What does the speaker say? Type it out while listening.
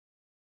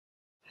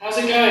How's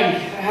it going?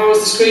 How was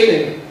the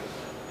screening?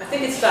 I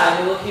think it's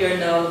fine. We will hear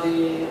now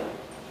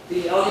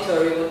the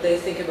auditory what they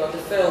think about the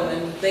film,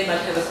 and they might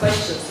have a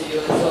question to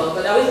you as well.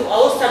 But I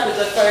will start with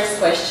the first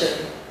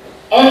question.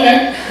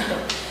 Okay.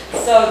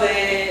 So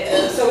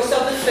we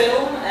saw the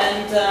film,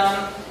 and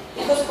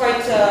it was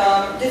quite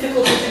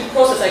difficult shooting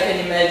process, I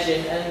can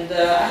imagine. And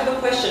I have a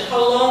question: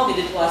 how long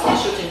did it last, the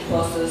shooting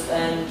process,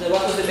 and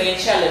what was the main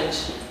challenge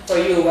for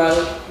you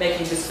while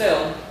making this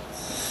film?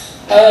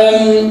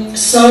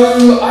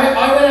 So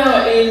I went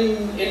out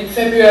in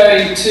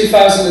February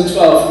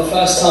 2012 for the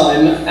first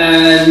time,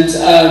 and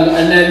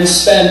then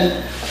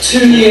spent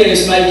 2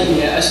 years making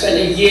it. I spent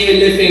a year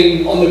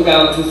living on the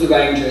ground with the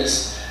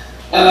Rangers.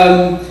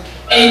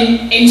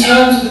 In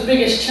terms of the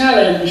biggest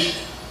challenge,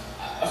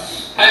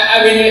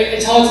 I mean,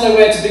 it's hard to know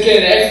where to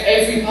begin.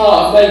 Every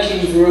part of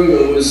making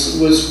Virunga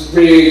was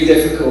really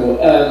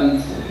difficult.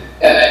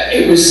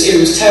 It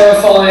was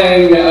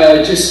terrifying,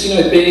 just, you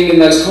know, being in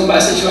those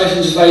combat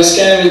situations was very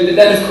scary, but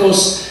then of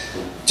course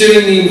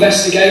doing the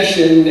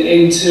investigation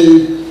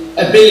into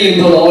a $1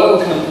 billion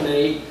oil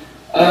company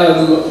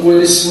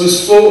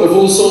was fraught with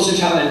all sorts of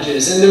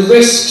challenges, and the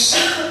risks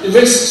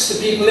the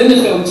people in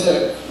the film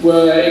took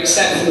were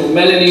exceptional.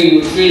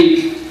 Melanie,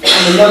 Rodrigue,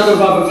 and a number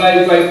of other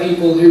very brave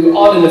people who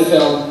aren't in the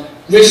film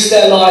risked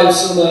their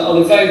lives on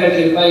a very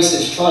regular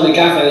basis trying to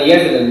gather the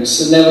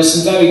evidence, and there were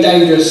some very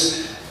dangerous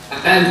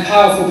and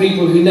powerful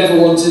people who never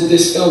wanted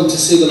this film to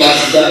see the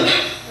light of day.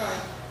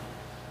 Right.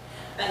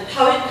 And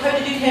how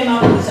did you come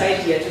up with this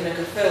idea to make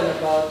a film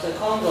about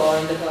Congo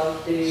and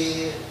about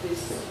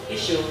this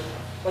issue?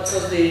 What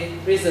was the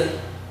reason?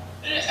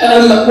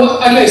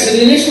 Okay, so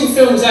the initial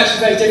film was actually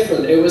very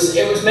different. It was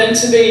meant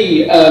to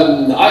be.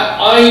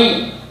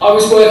 I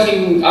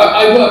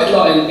work a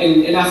lot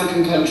in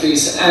African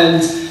countries,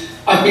 and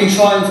I've been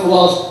trying for a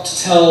while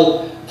to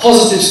tell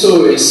positive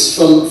stories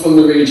from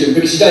the region,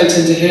 because you don't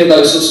tend to hear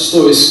those sorts of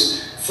stories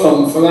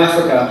from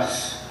Africa.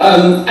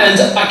 And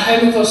I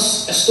came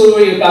across a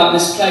story about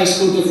this place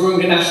called the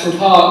Virunga National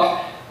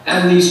Park,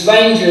 and these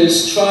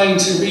rangers trying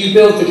to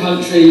rebuild the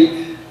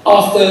country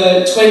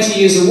after 20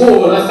 years of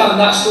war, and I found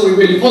that story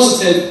really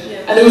positive.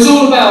 Yeah. And it was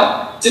all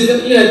about, you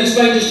know, these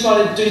rangers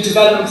trying to do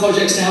development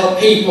projects to help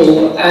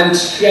people and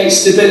create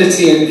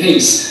stability and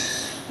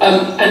peace.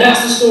 And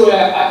that's the story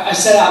I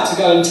set out to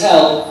go and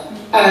tell.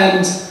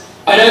 And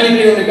I'd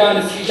only been on the ground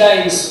a few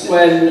days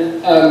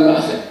when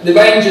the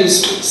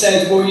Rangers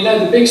said, well, you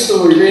know, the big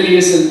story really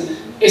isn't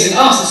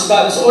us, it's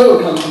about this oil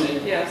company.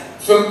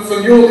 Yes.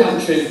 From your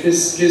country,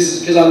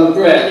 because I'm a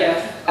Brit.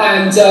 Yeah.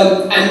 And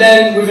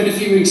then within a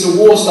few weeks a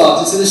war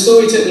started, so the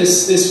story took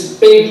this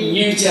big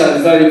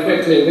U-turn very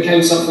quickly. It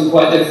became something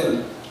quite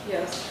different.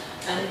 Yes.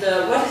 And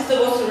what's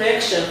the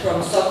reaction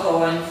from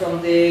Soko and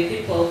from the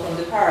people from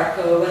the park?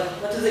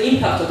 What is the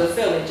impact of the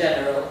film in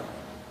general?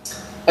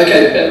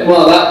 Okay,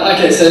 well,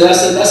 so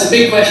that's a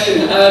big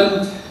question.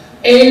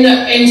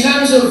 In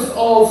terms of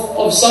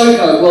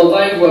Soko, well,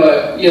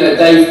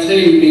 they've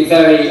clearly been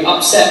very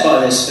upset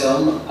by this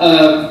film.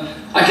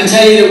 I can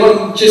tell you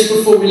that just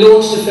before we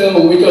launched the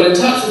film, we got in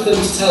touch with them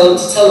to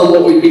tell them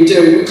what we've been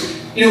doing.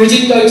 You know, we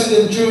didn't go to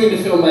them during the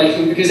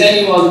filmmaking, because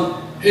anyone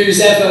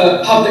who's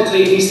ever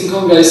publicly in Eastern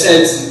Congo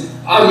said,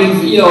 I'm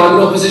in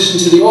opposition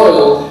to the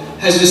oil,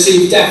 has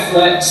received death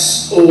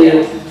threats or.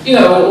 Yeah. You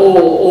know,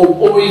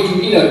 or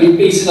even, you know, be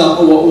beaten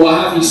up or what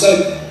have you.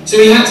 So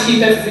we had to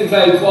keep everything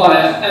very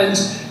quiet. And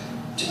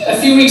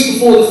a few weeks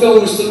before the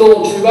film was to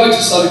launch, we wrote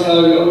to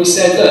Soko and we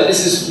said, look,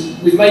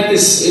 we've made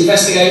this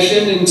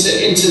investigation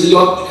into the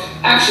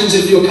actions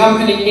of your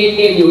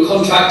company and your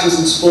contractors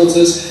and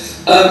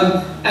supporters,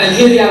 and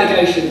here are the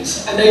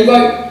allegations. And they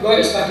wrote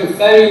us back a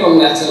very long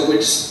letter,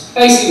 which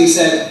basically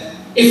said,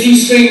 if you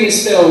screen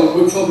this film,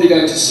 we're probably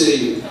going to sue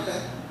you.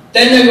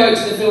 Then they wrote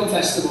to the film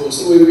festivals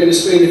that we were going to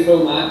screen the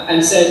film at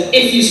and said,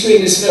 if you screen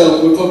this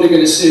film, we're probably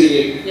going to sue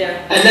you.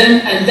 Yeah.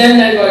 And then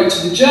they wrote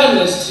to the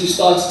journalists who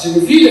started to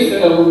review the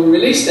film when we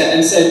released it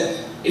and said,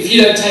 if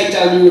you don't take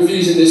down your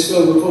reviews of this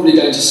film, we're probably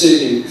going to sue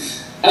you.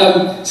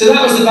 So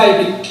that was the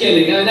very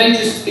beginning, and they've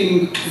just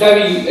been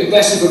very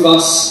aggressive with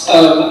us,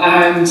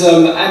 and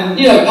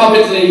you know,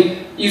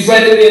 publicly, you've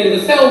read at the end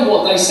of the film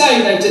what they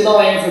say, they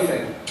deny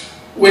everything,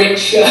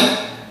 which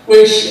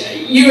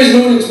you as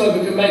an audience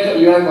member can make up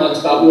your own minds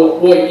about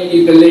what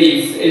you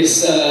believe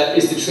is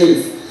the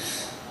truth.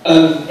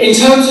 In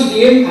terms of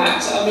the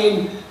impact, I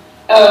mean,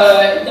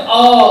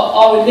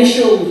 our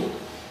initial,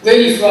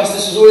 really for us,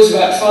 this was always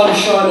about trying to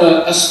shine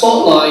a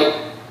spotlight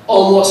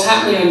on what's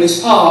happening in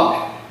this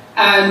park,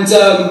 and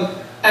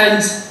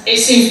it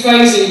seems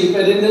crazy,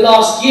 but in the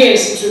last year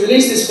since we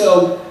released this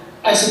film,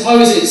 I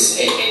suppose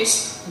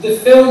the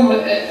film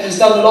has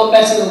done a lot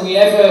better than we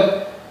ever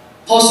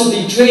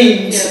possibly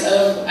dreamed.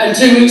 Yeah. And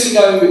 2 weeks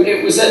ago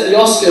it was at the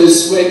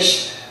Oscars,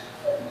 which,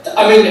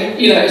 I mean,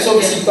 you know, it's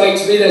obviously great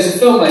to be there as a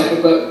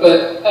filmmaker,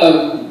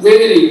 but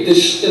really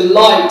the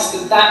light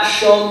that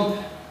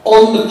shone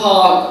on the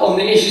park, on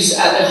the issues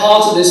at the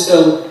heart of this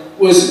film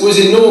was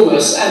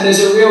enormous, and there's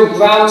a real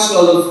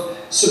groundswell of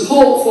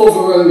support for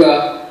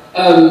Virunga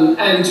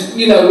And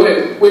you know,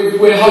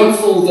 we're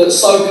hopeful that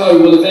SOCO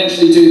will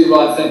eventually do the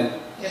right thing.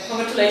 Yeah,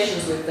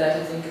 congratulations with that.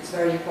 I think it's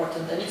very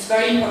important, and it's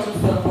very important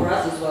film for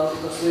us as well,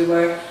 because we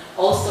were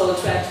also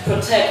trying to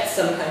protect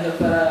some kind of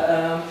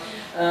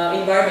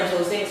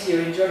environmental things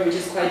here in Georgia, which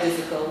is quite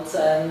difficult,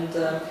 and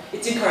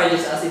it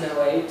encourages us in a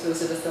way to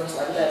see the films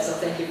like that. So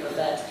thank you for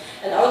that.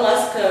 And I will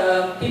ask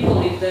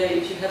people if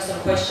you have some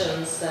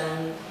questions.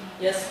 And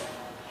yes.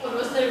 What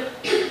was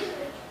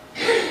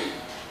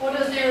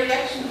the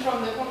reaction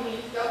from the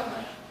Congolese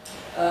government?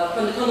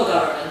 From the Congo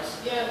government?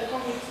 Yeah, the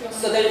Congolese government.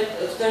 So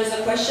there is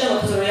a question,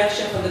 what was the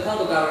reaction from the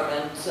Congo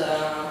government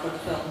for the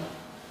film?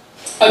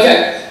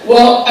 Okay,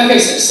 well, okay,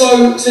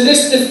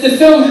 the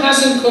film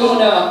hasn't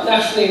gone out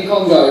nationally in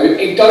Congo.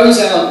 It goes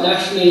out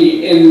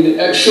nationally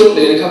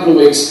shortly, in a couple of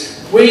weeks.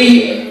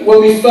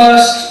 When we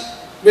first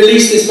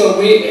released this film,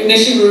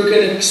 initially we were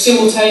going to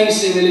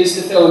simultaneously release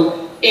the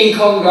film in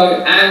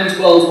Congo and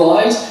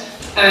worldwide,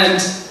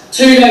 and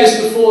 2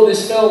 days before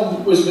this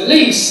film was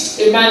released,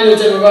 Emmanuel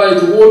Demereux,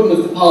 the warden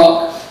of the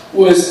park,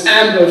 was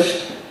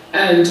ambushed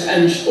and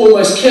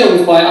almost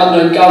killed by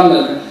unknown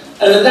gunmen.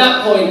 And at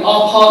that point,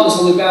 our partners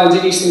on the ground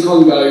in Eastern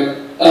Congo,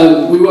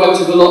 we worked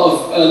with a lot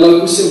of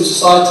local civil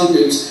society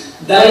groups,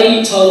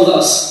 they told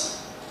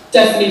us,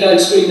 definitely don't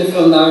screen the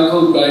film now in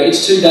Congo,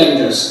 it's too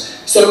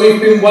dangerous. So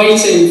we've been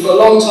waiting for a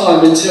long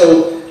time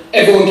until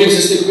everyone gives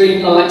us the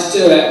green light to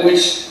do it,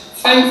 which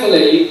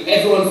thankfully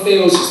everyone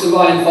feels it's the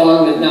right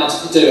environment now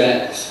to do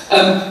it.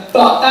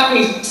 But that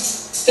being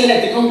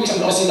said, the Congolese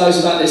obviously knows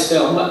about this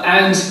film,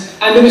 and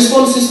the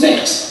response is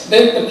mixed.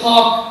 The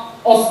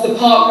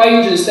park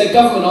rangers, they're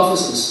government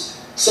officers,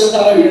 so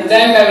they're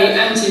very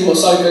anti what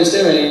SOCO's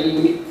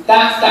doing.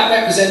 That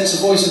represents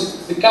the voice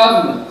of the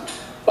government.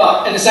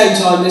 But at the same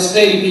time, there's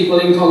clearly people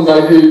in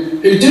Congo who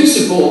do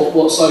support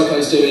what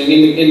SOCO's doing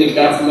in the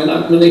government.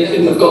 I mean, they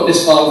couldn't have got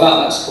this far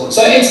without that support.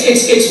 So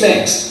it's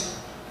mixed.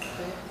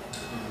 Okay.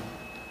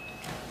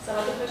 Some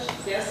other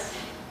questions? Yes.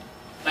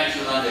 Thanks,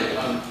 Rolando.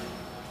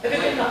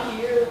 Everything up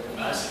here.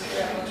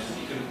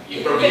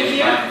 You probably need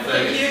to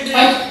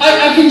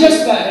I can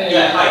just about hear you.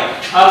 Yeah,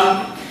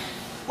 hi.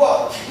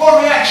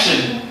 What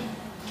reaction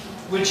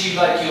would you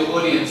like your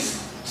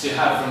audience to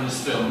have from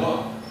this film?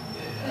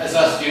 As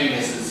us viewing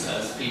this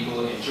as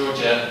people in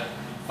Georgia,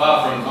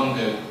 far from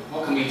Congo,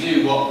 what can we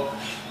do? What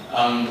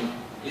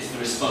is the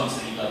response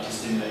that you'd like to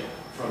stimulate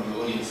from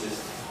your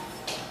audiences?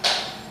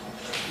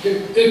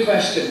 Good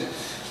question.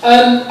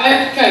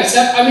 Okay,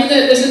 so I mean,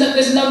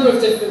 there's a number of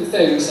different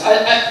things.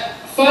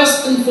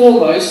 First and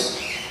foremost,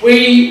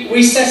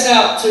 we set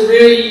out to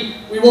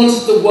we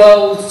wanted the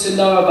world to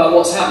know about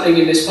what's happening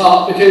in this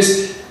park,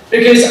 because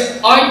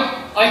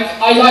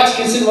I like to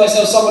consider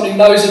myself someone who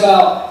knows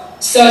about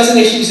certain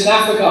issues in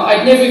Africa.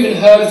 I'd never even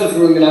heard of the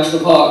Virunga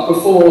National Park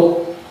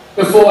before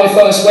I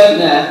first went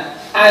there,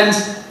 and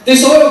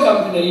this oil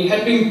company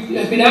had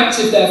been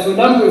active there for a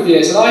number of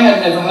years, and I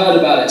had never heard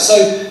about it.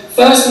 So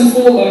first and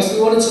foremost, we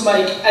wanted to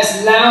make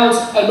as loud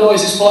a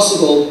noise as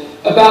possible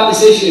about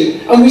this issue,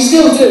 and we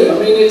still do. I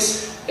mean,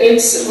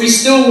 we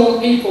still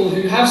want people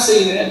who have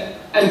seen it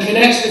and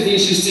connect with the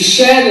issues to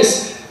share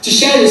this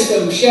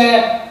film,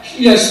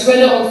 spread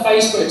it on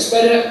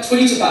Facebook,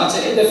 tweet about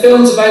it. The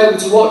film's available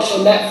to watch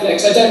on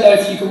Netflix. I don't know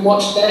if you can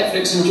watch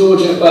Netflix in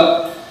Georgia,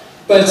 but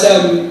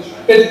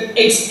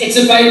it's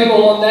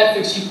available on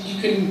Netflix.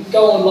 You can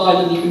go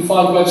online and you can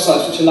find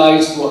websites which allow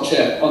you to watch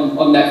it on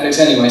Netflix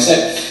anyway. So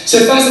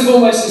first and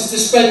foremost is to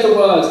spread the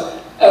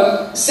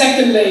word.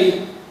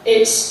 Secondly,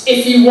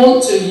 if you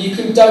want to, you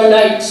can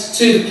donate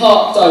to the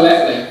park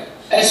directly.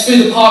 It's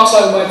through the park's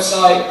own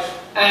website,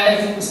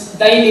 and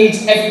they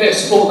need every bit of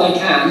support they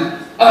can.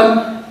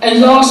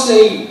 And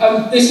lastly,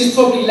 this is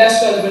probably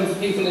less relevant for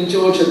people in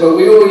Georgia, but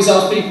we always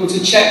ask people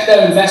to check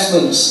their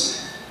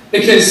investments,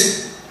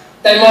 because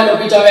they might not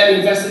be directly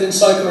invested in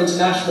SOCO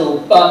International,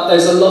 but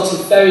there's a lot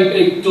of very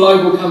big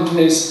global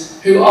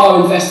companies who are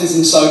investors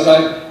in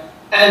SOCO,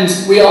 and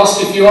we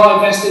ask if you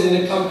are invested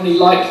in a company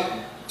like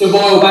the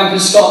Royal Bank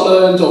of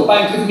Scotland or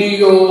Bank of New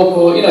York,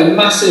 or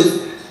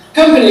massive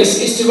companies,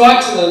 is to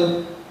write to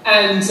them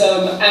and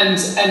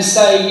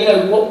say,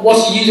 what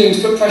are you doing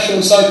to put pressure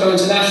on SOCO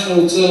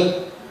International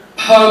to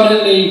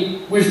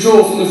permanently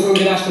withdraw from the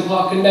Virunga National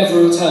Park and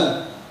never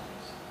return?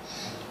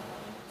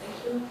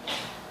 Thank you.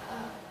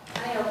 I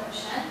have a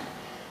question.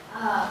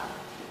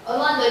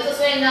 Orlando, it was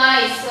very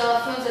nice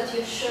film that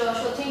you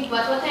shooting,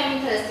 but what I'm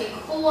interested,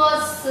 who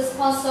was the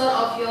sponsor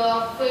of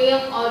your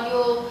film, or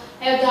you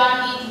have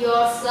done it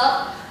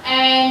yourself?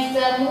 And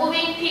the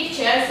moving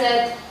pictures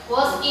that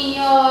was in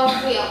your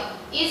film,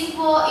 it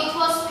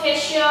was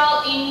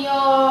special in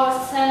your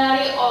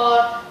scenario,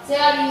 or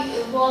there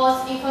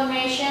was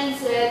information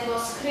that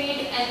was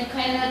created and you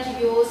cannot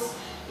use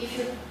if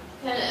you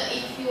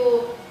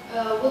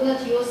would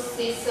not use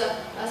this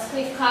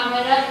split camera,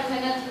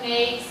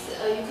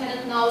 you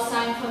cannot know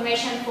some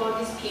information for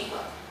these people.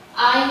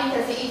 I'm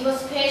interested, it was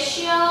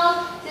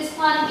special, this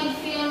planning in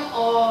film,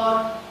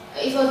 or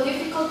it was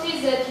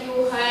difficulties that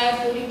you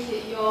had during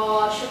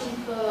your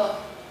shooting the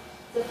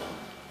film?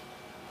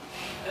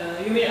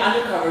 You mean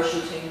undercover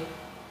shooting?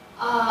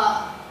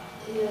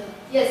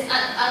 Yes,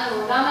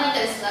 라마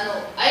인터레스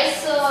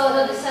아이스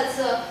როდესაც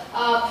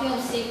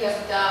ფილმს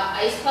იგვებდა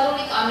აი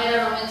სფარული კამერა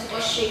რომელიც იყო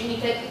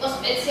შიგნით იყო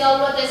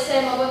სპეციალურად ესე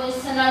მოგონი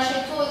სცენარში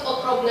თუ იყო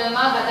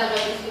პრობლემა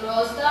გადაღების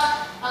დროს და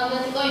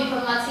ალბათ იყო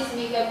ინფორმაციის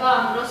მიღება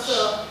ამ დროს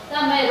და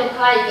მე რო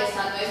გაიგეს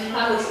ეს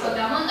ფაქტი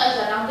და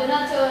მონტაჟა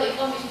რამდენად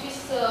იყო მისთვის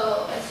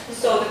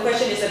So the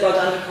question is about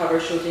undercover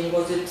shooting.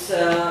 Was it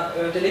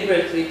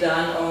deliberately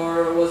done,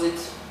 or was it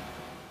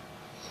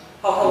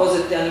how was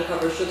it the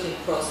undercover shooting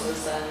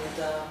process, and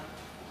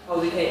how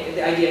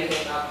the idea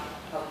came up?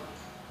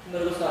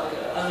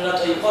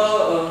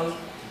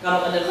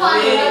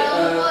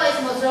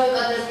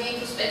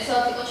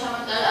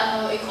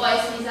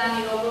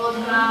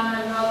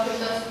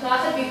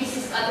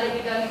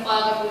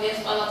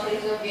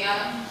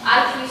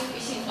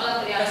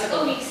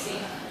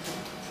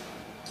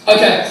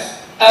 Okay,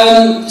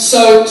 so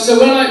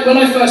when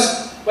I first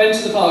went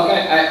to the park,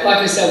 like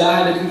I said, I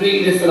had a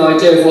completely different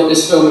idea of what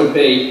this film would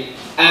be,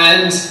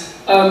 and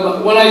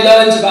when I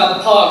learned about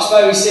the park's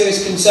very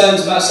serious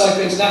concerns about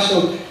Psycho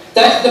International,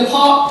 that the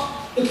park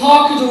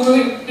had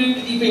already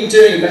been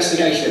doing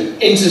investigation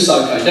into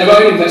Psycho, their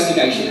own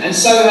investigation, and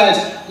so had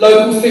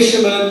local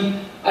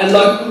fishermen and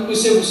local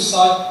civil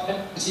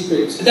society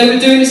groups. They were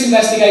doing this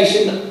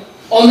investigation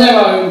on their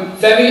own,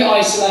 very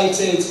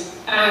isolated.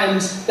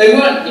 And they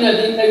weren't,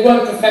 they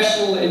weren't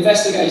professional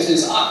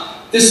investigators.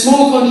 The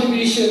small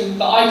contribution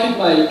that I could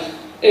make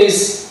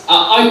is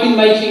I've been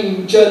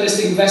making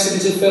journalistic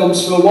investigative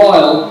films for a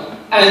while,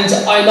 and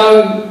I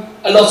know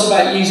a lot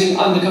about using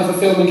undercover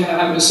filming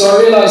cameras. So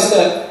I realised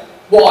that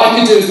what I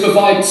could do is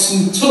provide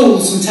some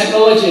tools, some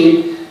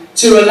technology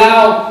to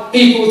allow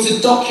people to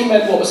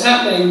document what was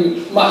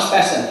happening much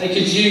better. They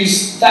could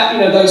use that,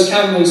 those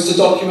cameras to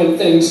document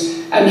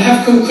things and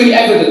have concrete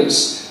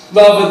evidence.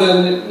 Rather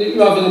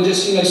than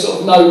just sort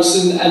of notes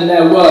and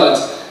their word.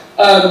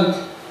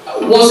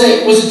 Was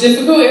it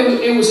difficult?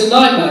 It was a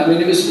nightmare. I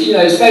mean, it was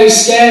it's very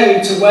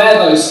scary to wear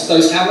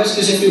those cameras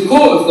because if you're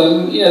caught with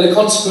them, the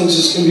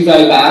consequences can be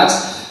very bad.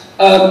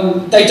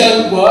 They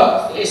don't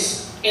work.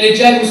 It's in a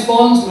James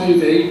Bond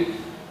movie.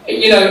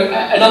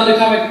 An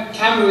undercover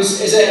camera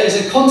is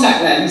a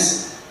contact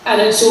lens, and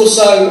it's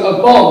also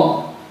a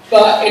bomb.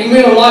 But in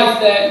real life,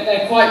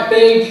 they're quite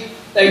big.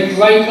 They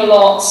break a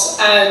lot,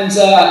 and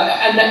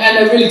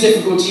they're really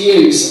difficult to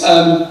use.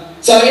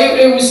 So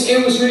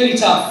it was really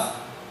tough.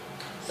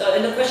 So,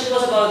 and the question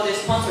was about the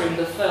sponsoring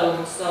the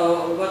film.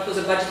 So, what was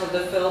the budget of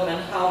the film,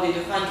 and how did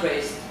you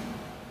fundraise?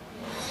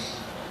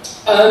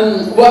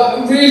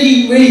 Well,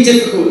 really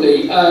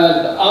difficultly.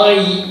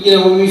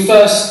 When we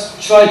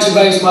first tried to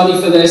raise money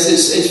for this,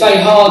 it's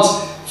very hard.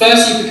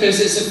 Firstly, because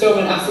it's a film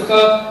in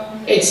Africa.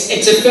 It's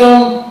a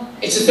film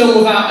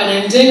without an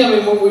ending. I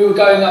mean, when we were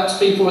going up to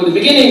people at the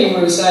beginning and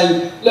we were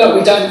saying, look,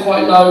 we don't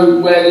quite know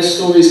where this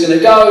story is going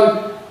to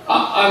go.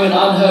 I'm an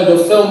unheard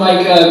of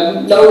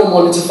filmmaker. No one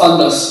wanted to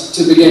fund us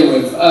to begin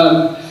with.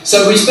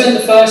 So we spent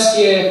the first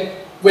year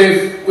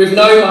with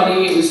no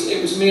money.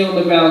 It was me on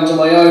the ground on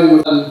my own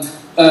with a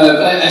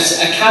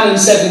Canon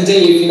 7D,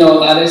 if you know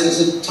what that is. It's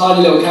a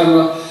tiny little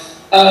camera.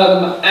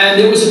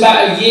 And it was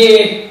about a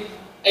year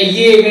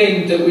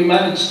in that we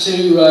managed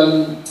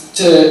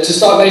to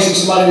start raising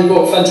some money. We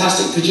brought a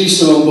fantastic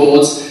producer on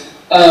board,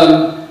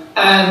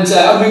 and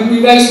we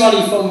raised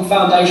money from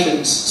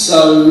foundations.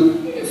 So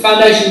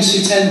foundations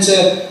who tend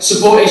to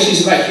support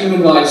issues about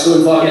human rights or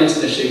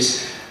environmental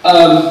issues.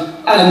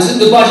 And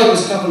the budget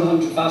was a couple of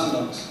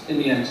 $100,000 in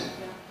the end.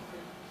 Yeah.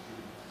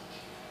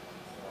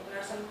 There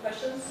are some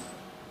questions?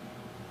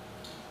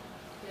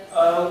 Yes.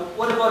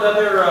 What about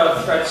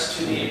other threats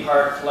to the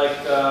park,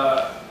 like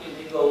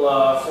illegal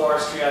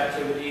forestry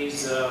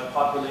activities,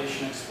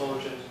 population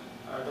explosion?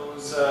 Are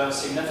those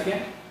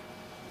significant?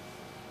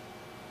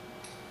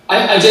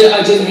 I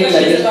didn't hear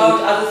that.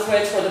 About other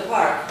threats for the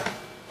park.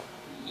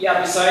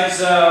 Yeah,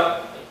 besides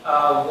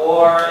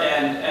war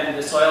and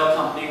the soil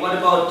company, what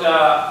about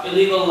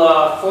illegal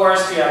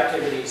forestry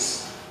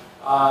activities?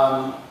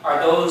 Are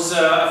those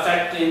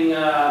affecting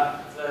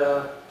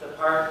the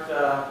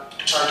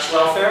park's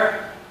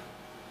welfare?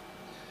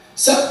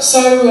 So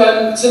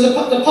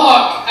the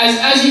park,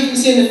 as you can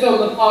see in the film,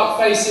 the park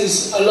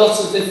faces a lot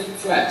of different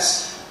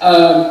threats.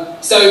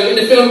 So in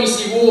the film you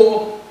see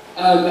war,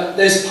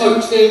 there's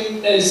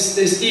poaching, there's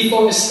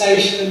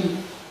deforestation.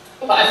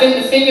 But I think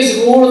the thing is,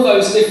 of all of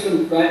those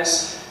different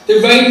threats, the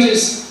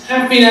rangers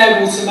have been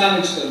able to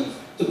manage them.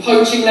 The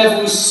poaching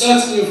levels,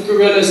 certainly of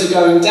gorillas, are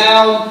going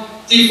down,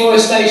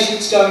 deforestation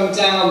is going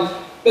down,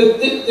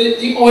 but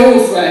the oil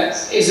threat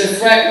is a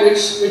threat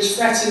which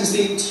threatens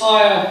the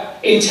entire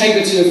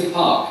integrity of the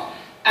park.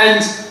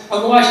 And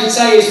what I should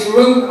say is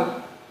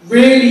Virunga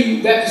really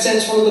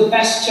represents one of the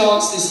best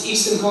chances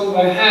Eastern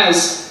Congo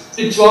has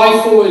to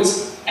drive forward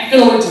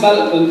economic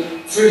development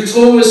through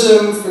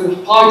tourism, through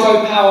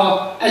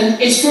hydropower, and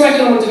it's through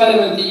economic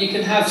development that you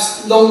can have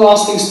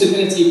long-lasting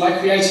stability by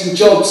creating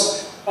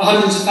jobs for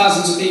hundreds of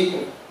thousands of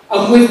people.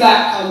 And with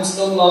that comes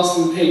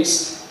long-lasting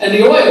peace. And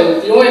the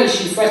oil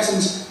issue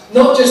threatens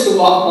not just the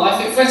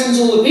wildlife, it threatens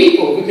all the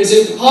people, because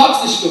if the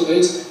park's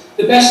destroyed,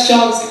 the best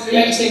chance of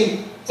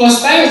creating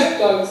prosperity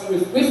goes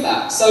with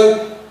that.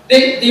 So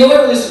the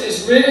oil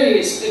is really,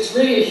 it's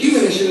really a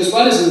human issue as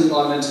well as an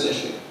environmental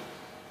issue.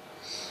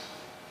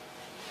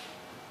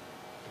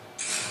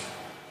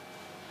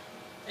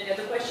 Any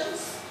other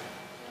questions?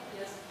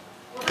 Yes.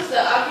 What is the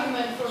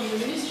argument from the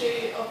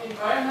Ministry of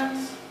Environment?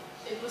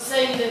 It was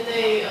saying that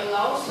they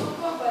allow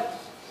Soka, but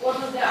what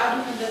was the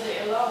argument that they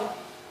allow?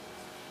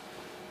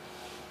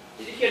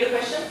 Did you hear the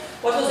question?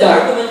 What was the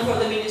argument for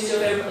the Ministry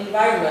of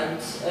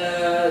Environment?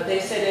 They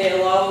say they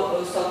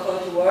allow Soka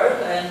to work,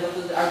 and what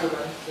was the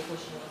argument? The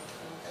question was.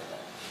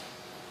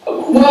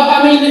 Well,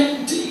 I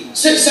mean,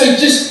 so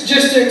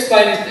just to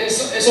explain,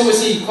 it's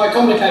obviously quite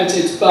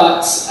complicated,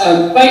 but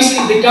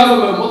basically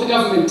what the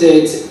government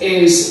did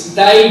is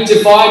they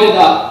divided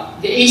up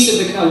the east of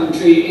the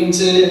country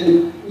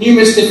into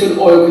numerous different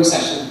oil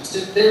concessions.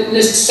 In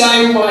the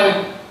same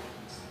way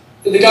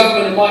that the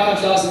government in my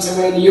country does, and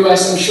somewhere in the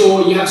US, I'm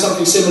sure you have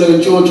something similar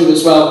in Georgia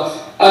as well.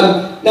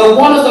 Now,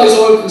 one of those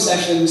oil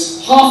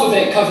concessions, half of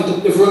it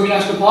covered the Virunga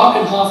National Park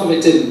and half of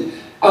it didn't.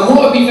 And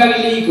what would be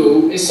very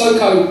legal is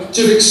SOCO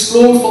to have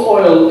explored for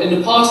oil in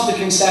the part of the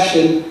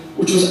concession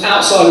which was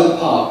outside of the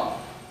park.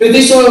 But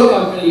this oil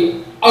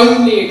company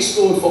only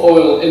explored for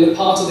oil in the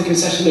part of the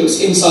concession that was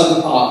inside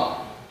the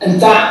park.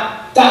 And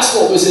that's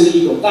what was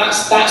illegal.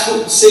 That's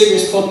what the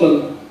serious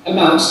problem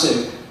amounts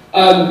to.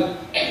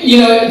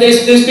 You know,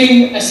 there's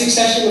been a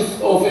succession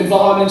of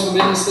environmental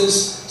ministers.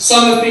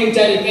 Some have been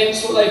dead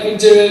against what they've been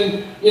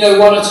doing. You know,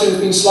 one or two have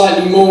been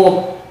slightly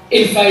more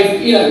in favour,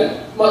 you know,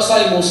 much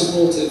slightly more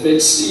supportive.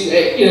 It's,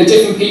 you know,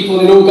 different people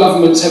in all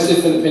governments have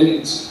different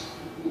opinions.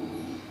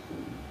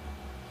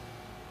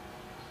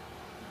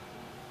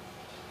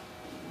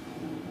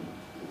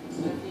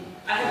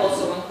 I have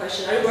also one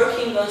question. Are you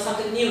working on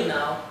something new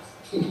now?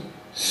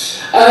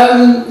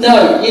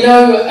 No, you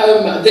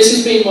know, this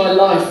has been my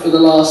life for the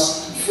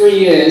last 3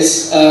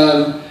 years,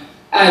 and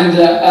it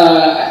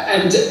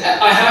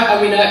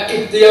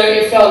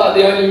felt like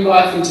the only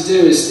right thing to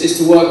do is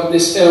to work with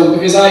this film,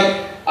 because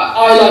I,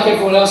 like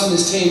everyone else on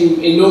this team,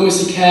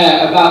 enormously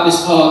care about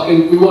this park,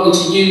 and we wanted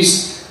to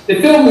use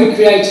the film we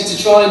created to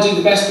try and do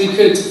the best we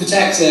could to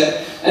protect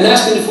it, and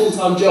that's been a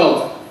full-time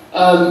job.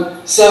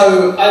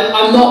 So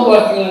I'm not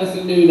working on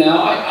anything new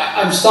now.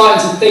 I'm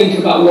starting to think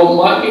about what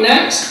might be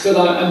next, but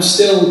I'm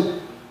still,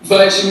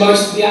 virtually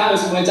most of the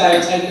hours of my day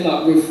are taken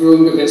up with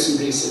Virunga bits and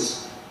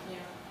pieces. Yeah.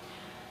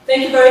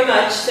 Thank you very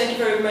much. Thank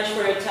you very much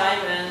for your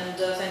time, and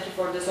thank you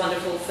for this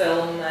wonderful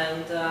film,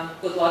 and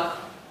good luck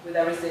with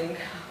everything.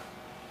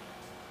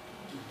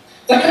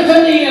 Can I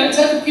only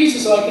take the picture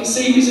so I can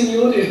see who's in the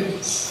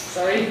audience?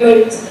 Sorry? I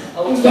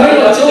will try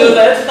not to do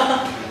that.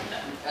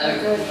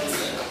 Okay.